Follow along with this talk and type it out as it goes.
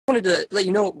wanted to let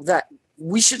you know that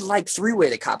we should like three-way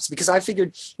the cops because I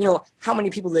figured, how many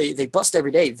people they bust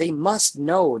every day. They must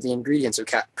know the ingredients of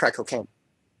crack cocaine.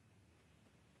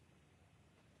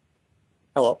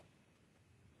 Hello?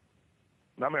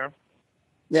 I'm here.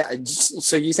 Yeah,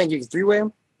 so you think you can three-way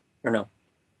them or no?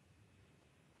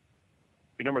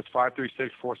 Your number is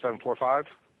 536-4745?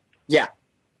 Yeah.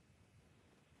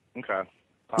 Okay.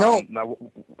 No. Now,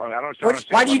 I don't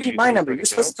Why do you need my number? You're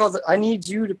supposed to call I need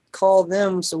you to call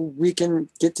them so we can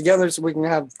get together so we can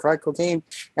have crack cocaine.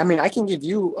 I mean, I can give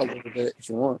you a little bit if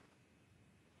you want.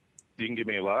 You can give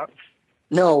me a lot?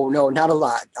 No, not a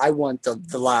lot. I want the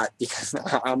lot because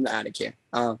I'm the addict here.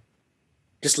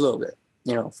 Just a little bit,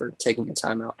 for taking your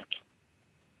time out.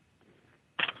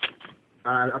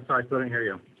 I'm sorry, I still didn't hear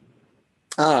you.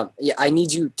 Yeah, I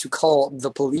need you to call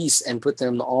the police and put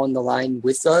them on the line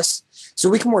with us so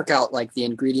we can work out like the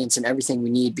ingredients and everything we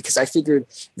need because I figured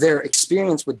their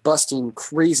experience with busting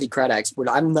crazy crack addicts, but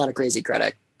I'm not a crazy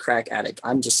crack addict.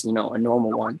 I'm just, a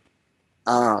normal one.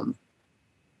 I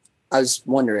was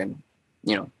wondering,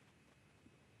 I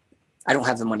don't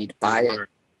have the money to buy it.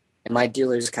 And my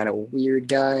dealer's kind of a weird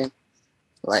guy.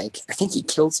 Like, I think he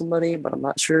killed somebody, but I'm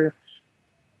not sure.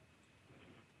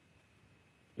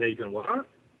 Yeah, you can what?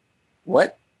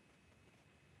 What?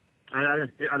 I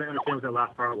didn't understand what that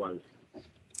last part was.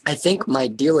 I think my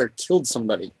dealer killed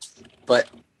somebody, but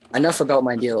enough about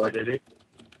my dealer. Did he?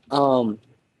 Do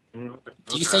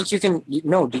you think you can?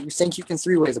 Do you think you can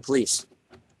three-way the police?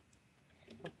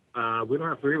 We don't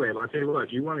have three-way, but I'll tell you what.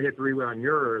 If you want to hit three-way on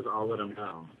yours, I'll let them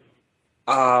know.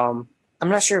 I'm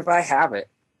not sure if I have it.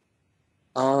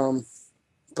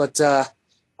 But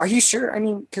are you sure? I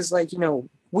mean, because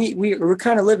we're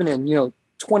kind of living in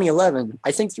 2011.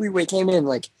 I think three-way came in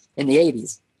like in the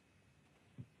 80s.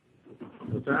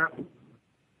 What's that?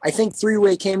 I think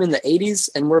three-way came in the 80s,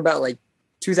 and we're about like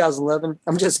 2011.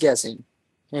 I'm just guessing.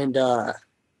 And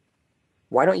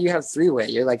why don't you have three-way?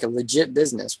 You're like a legit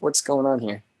business. What's going on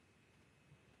here?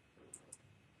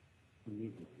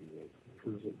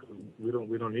 We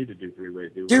don't need to do three-way.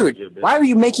 Dude, why are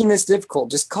you making this difficult?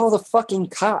 Just call the fucking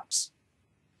cops.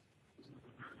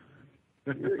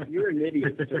 You're an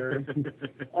idiot, sir.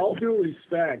 All due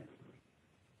respect.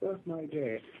 That's my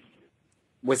day.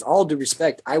 With all due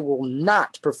respect, I will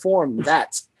not perform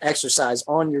that exercise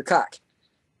on your cock.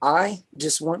 I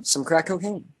just want some crack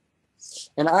cocaine.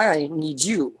 And I need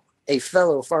you, a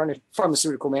fellow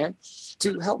pharmaceutical man,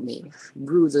 to help me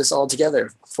brew this all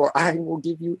together. For I will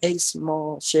give you a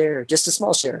small share. Just a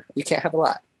small share. You can't have a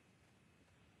lot.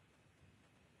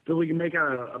 So we can make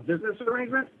a business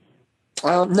arrangement?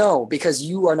 No, because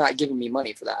you are not giving me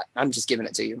money for that. I'm just giving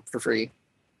it to you for free.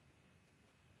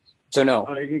 So no.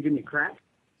 Oh, you're going to give me crack?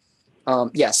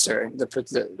 Yes, sir.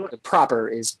 The proper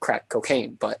is crack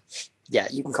cocaine, but yeah,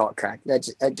 you can call it crack.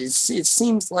 It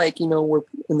seems like, we're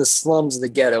in the slums of the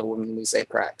ghetto when we say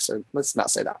crack, so let's not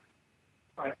say that.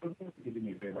 I was going to do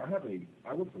me a favor.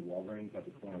 I work for Walgreens at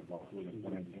the corner of Walgreens and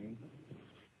 119.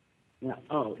 Yeah.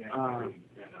 So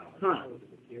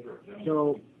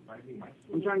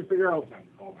I'm trying to figure out.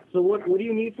 So what do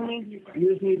you need from me? You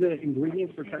just need the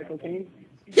ingredients for crack cocaine?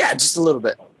 Yeah, just a little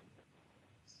bit.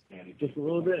 Just a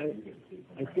little bit.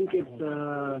 I think it's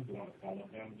no,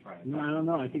 I don't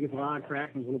know. I think it's a lot of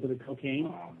crack and a little bit of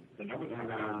cocaine.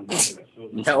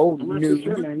 No, I'm not too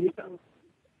sure, man.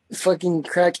 Fucking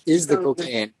crack is the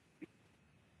cocaine.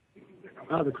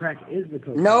 Oh, the crack is the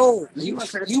cocaine. No,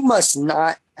 you must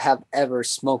not have ever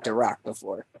smoked a rock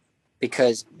before,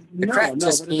 because the crack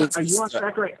just needs. Are you on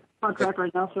crack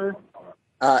right now, sir?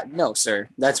 No, sir.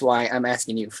 That's why I'm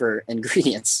asking you for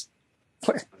ingredients.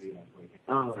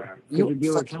 Oh, you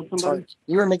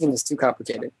were making this too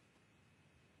complicated.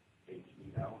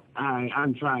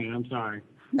 I'm trying. I'm sorry.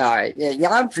 All right. Yeah,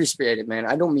 I appreciate it, man.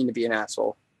 I don't mean to be an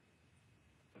asshole.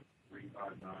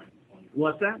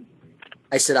 What's that?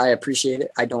 I said I appreciate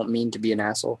it. I don't mean to be an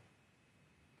asshole.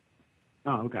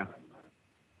 Oh, okay.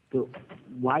 So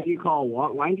why do you call?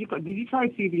 Why did you call? Did you try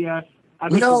CVS?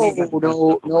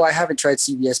 No, I haven't tried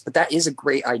CVS, but that is a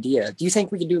great idea. Do you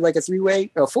think we could do like a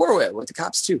four-way with the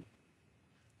cops too?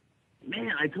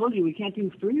 Man, I told you we can't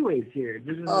do three-ways here.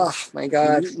 Oh my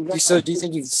God! So do you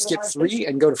think you could skip 3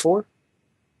 and go to 4?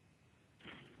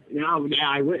 No, yeah,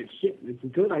 I would. Shit, it's a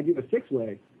good idea. A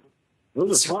 6-way.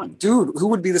 Those are fun. Dude, who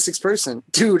would be the 6th person?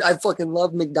 Dude, I fucking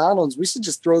love McDonald's. We should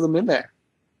just throw them in there.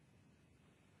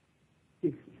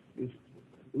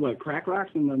 What, crack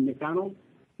rocks in the McDonald's?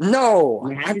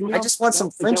 No, I just want some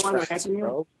French fries,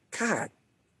 bro. God,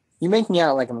 you make me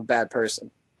out like I'm a bad person.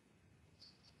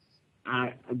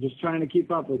 I'm just trying to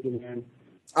keep up with you, man.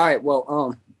 All right,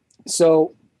 well,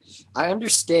 so I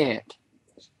understand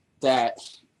that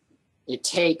It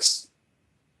takes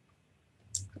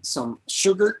some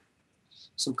sugar,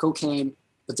 some cocaine,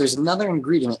 but there's another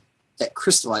ingredient that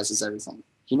crystallizes everything.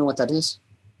 You know what that is?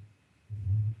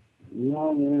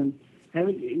 No, man.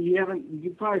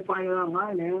 You probably find it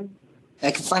online, man.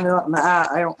 I can find it on.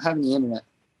 I don't have any internet.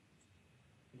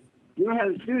 You don't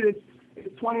have, dude.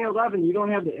 It's 2011. You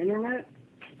don't have the internet.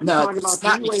 No, You're it's talking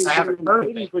not about because I haven't heard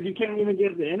of it. but you can't even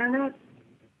get the internet.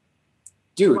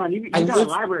 Dude, Come on, you I got a live,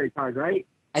 library card, right?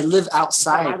 I live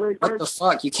outside. library What card? the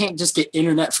fuck? You can't just get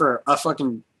internet for a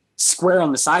fucking square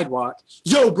on the sidewalk.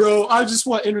 Yo, bro, I just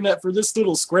want internet for this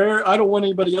little square. I don't want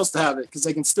anybody else to have it because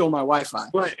they can steal my Wi-Fi.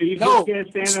 What? You No. just can't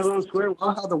stand in a little square? Know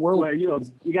how the world. What,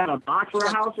 you got a box for a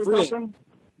house or Really? something?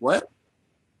 What?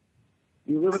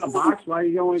 You live in a box? Why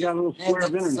you only got a little square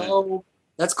of internet? So,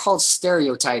 that's called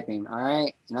stereotyping, all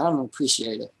right? And I don't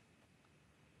appreciate it.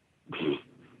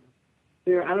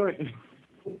 Here, I don't.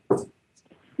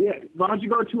 Yeah, why don't you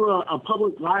go to a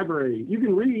public library? You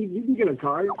can read. You can get a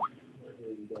card.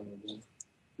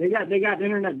 They got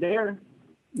internet there.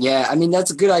 Yeah, I mean,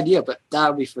 that's a good idea, but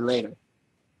that'll be for later.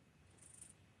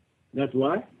 That's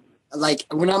what? Like,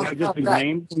 when I'm Just out the back,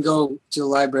 name? I can go to the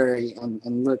library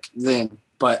and look then,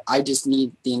 but I just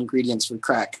need the ingredients for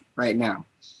crack right now.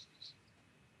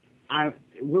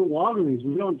 We're Walgreens.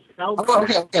 We don't sell. Oh,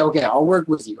 okay. I'll work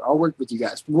with you. I'll work with you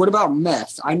guys. What about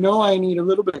meth? I know I need a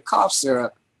little bit of cough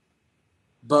syrup,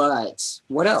 but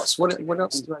what else? What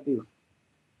else do I do?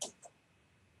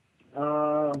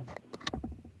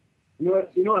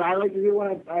 You know what I like to do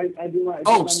when I do my.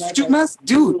 Oh, my street meth?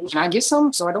 Dude, can I get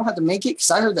some so I don't have to make it?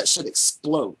 Because I heard that shit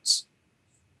explodes.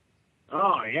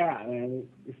 Oh yeah, man!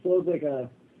 It feels like a.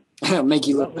 It'll make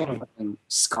you look like a fucking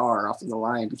Scar off of the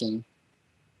Lion King.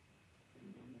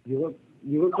 You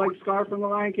look like Scar from The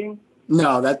Lion King.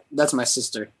 No, that's my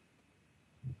sister.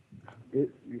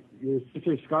 Your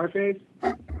sister Scarface.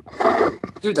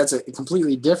 Dude, that's a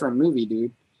completely different movie,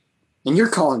 dude. And you're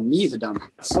calling me the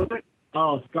dumbass. Was it?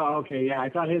 Oh, Scar. Okay, yeah, I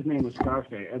thought his name was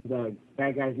Scarface. The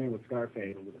bad guy's name was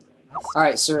Scarface. All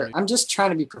right, sir, I'm just trying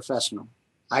to be professional.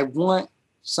 I want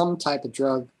some type of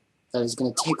drug that is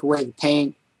going to take away the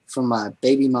pain from my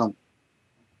baby mom.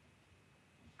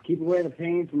 Keep away the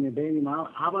pain from your baby mom.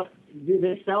 How about, dude,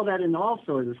 they sell that in all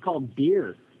stores. It's called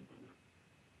beer.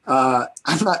 I'm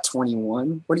not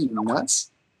 21. What are you,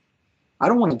 nuts? I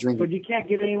don't want to drink. But you can't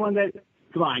get anyone that.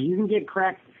 Come on, you can get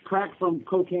crack from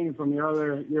cocaine from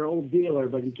your old dealer,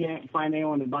 but you can't find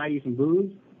anyone to buy you some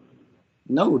booze.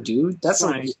 No, dude, that's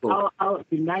not Right. legal. How,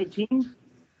 you 19?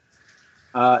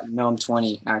 No, I'm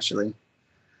 20 actually.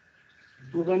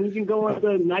 Well, then you can go into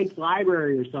the Knight's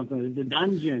Library or something, the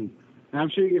dungeon. And I'm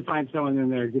sure you can find someone in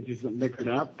there to get you something liquored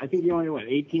up. I think you only,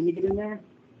 18 to get in there?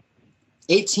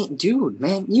 18, dude,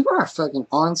 man, you are fucking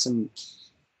on some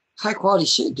high quality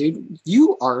shit, dude.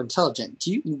 You are intelligent.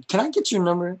 Can I get your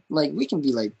number? Like, we can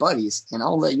be like buddies, and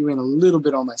I'll let you in a little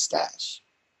bit on my stash.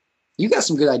 You got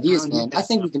some good ideas, man. I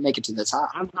think we can make it to the top.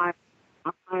 I'm high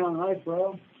on life,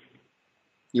 bro.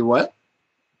 You what?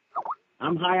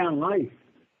 I'm high on life.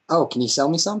 Oh, can you sell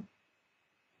me some?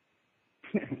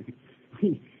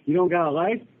 You don't got a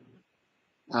life?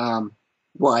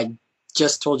 Well, I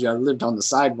just told you I lived on the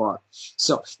sidewalk,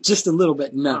 so just a little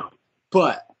bit, no.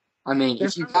 But I mean,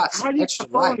 if you got How some do you extra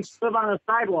life, live on a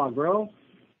sidewalk, bro?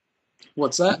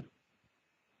 what's that?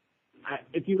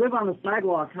 If you live on the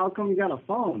sidewalk, how come you got a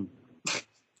phone?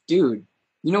 Dude,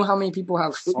 you know how many people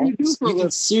have What do you do phones? for a You can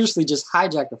living? seriously just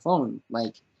hijack the phone.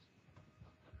 Like,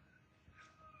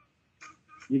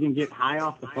 You can get high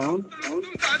off the phone?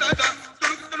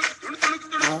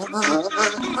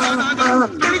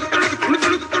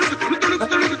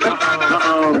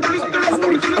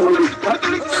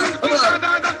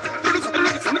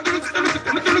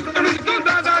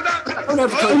 don't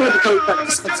ever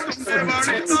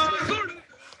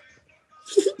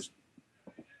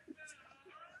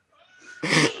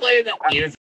Play that music.